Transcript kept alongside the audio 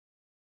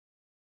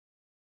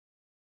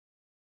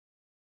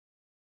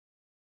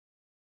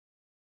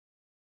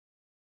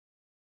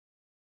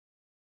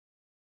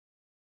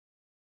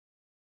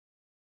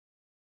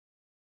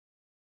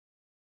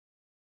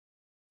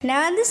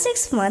Now in the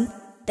 6th month,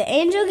 the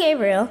angel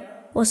Gabriel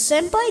was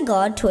sent by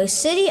God to a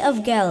city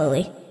of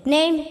Galilee,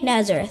 named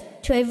Nazareth,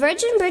 to a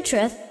virgin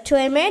betrothed to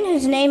a man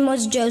whose name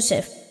was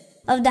Joseph,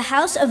 of the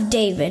house of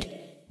David.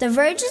 The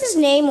virgin's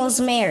name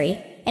was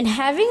Mary, and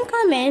having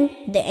come in,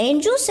 the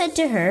angel said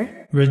to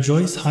her,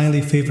 "Rejoice,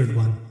 highly favored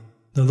one,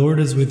 the Lord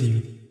is with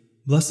you.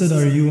 Blessed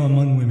are you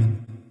among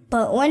women."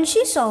 But when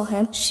she saw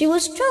him, she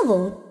was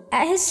troubled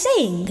at his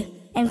saying,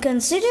 and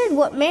considered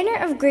what manner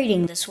of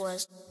greeting this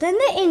was. Then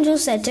the angel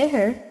said to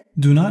her,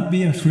 "Do not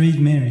be afraid,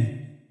 Mary,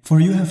 for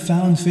you have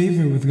found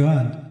favor with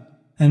God.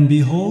 And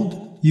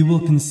behold, you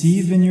will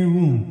conceive in your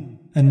womb,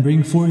 and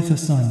bring forth a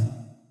son,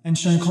 and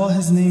shall call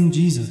his name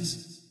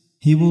Jesus.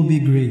 He will be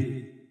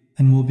great,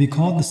 and will be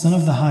called the Son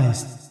of the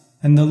Highest,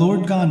 and the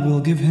Lord God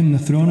will give him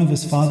the throne of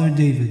his father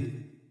David.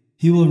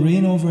 He will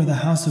reign over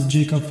the house of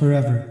Jacob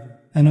forever,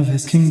 and of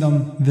his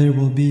kingdom there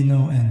will be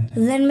no end."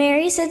 Then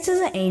Mary said to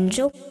the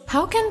angel,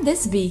 "How can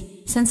this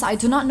be, since I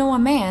do not know a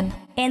man?"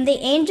 And the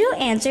angel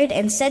answered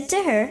and said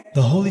to her,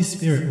 "The Holy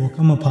Spirit will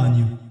come upon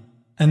you,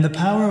 and the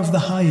power of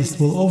the Highest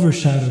will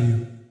overshadow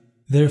you.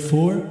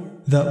 Therefore,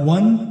 that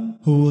one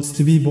who is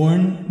to be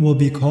born will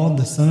be called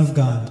the Son of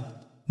God.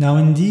 Now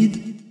indeed,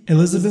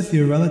 Elizabeth,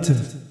 your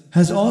relative,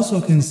 has also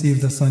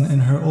conceived a son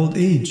in her old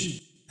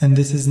age, and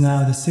this is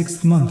now the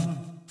 6th month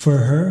for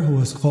her who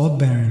was called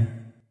barren.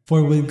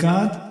 For with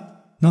God,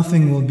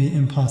 nothing will be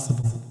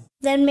impossible."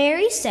 Then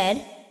Mary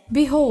said,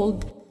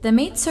 "Behold, the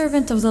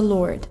maidservant of the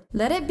Lord,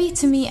 let it be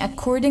to me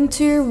according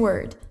to your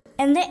word."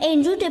 And the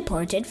angel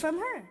departed from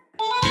her.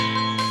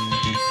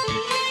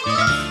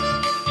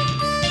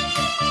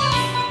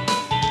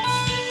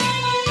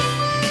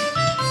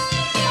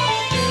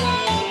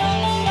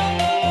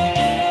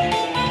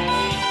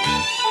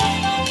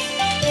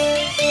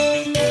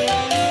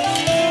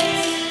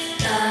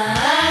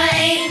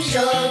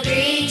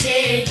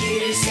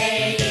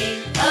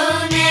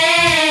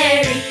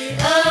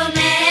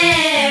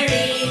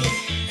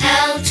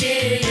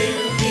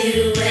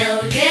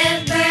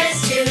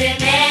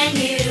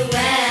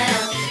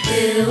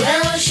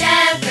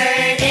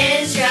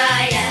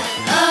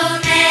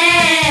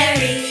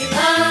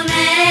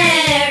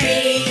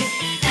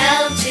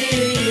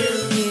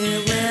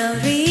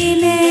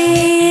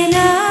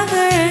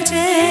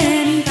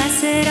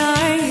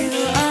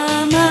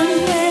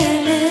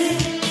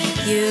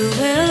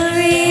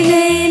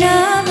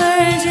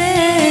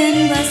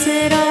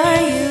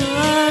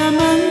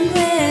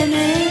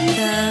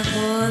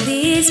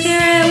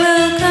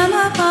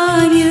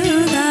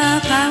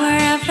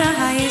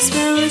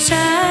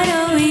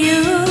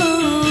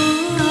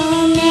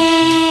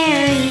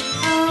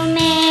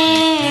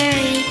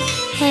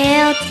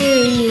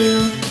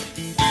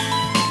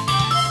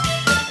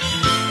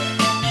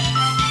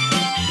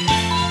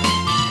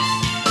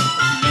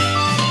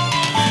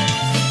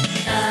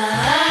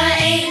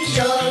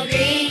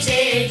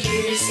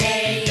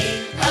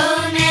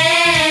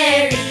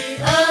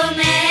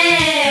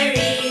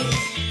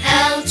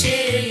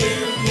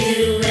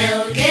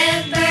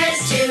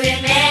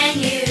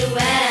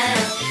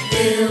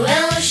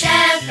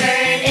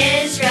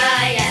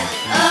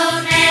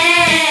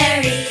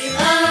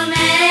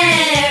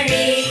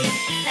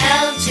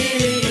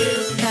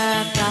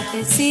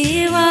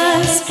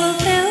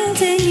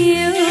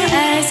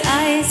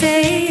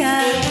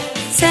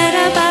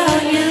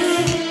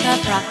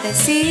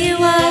 Prophecy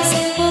was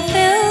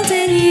fulfilled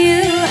in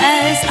you,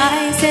 as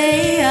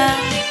Isaiah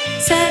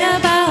said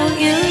about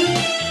you.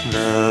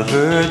 The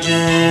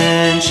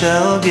virgin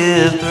shall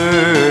give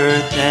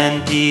birth,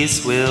 and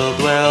peace will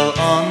dwell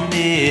on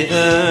the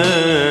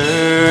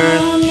earth.